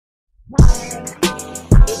In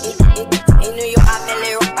New York, I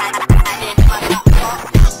feel it riding in my top.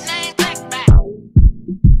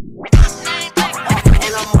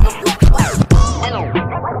 And I'm on the block.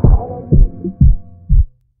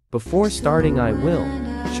 Before starting, I will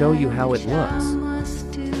show you how it looks.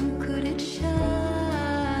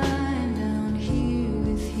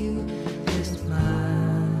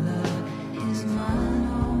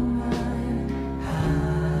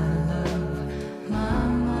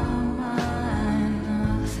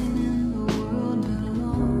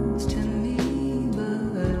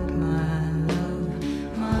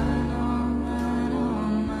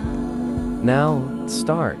 Now,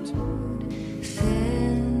 start.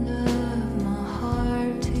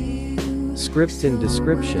 Script and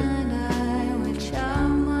description.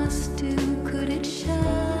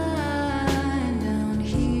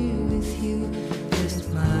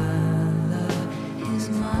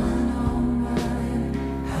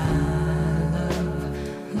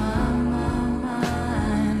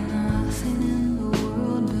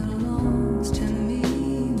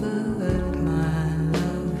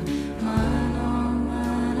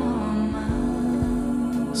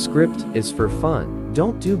 Script is for fun,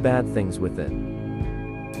 don't do bad things with it.